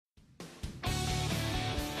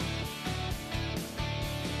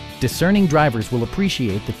discerning drivers will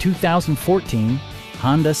appreciate the 2014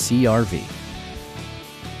 Honda CR-V.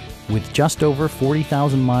 With just over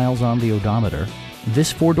 40,000 miles on the odometer,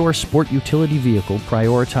 this four-door sport utility vehicle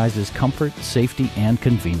prioritizes comfort, safety, and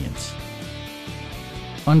convenience.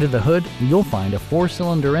 Under the hood, you'll find a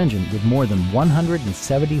four-cylinder engine with more than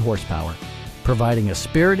 170 horsepower, providing a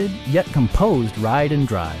spirited yet composed ride and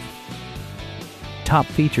drive. Top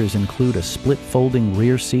features include a split folding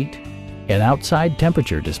rear seat, an outside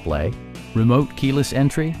temperature display, remote keyless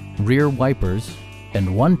entry, rear wipers,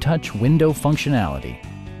 and one-touch window functionality.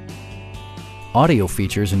 Audio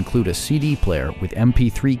features include a CD player with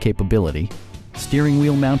MP3 capability, steering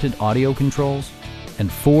wheel mounted audio controls, and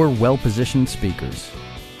 4 well-positioned speakers.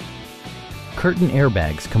 Curtain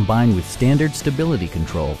airbags combine with standard stability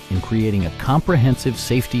control in creating a comprehensive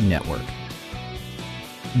safety network.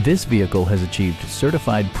 This vehicle has achieved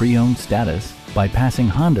certified pre-owned status by passing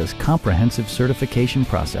Honda's comprehensive certification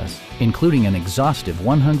process, including an exhaustive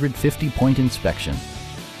 150-point inspection.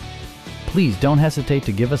 Please don't hesitate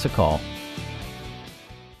to give us a call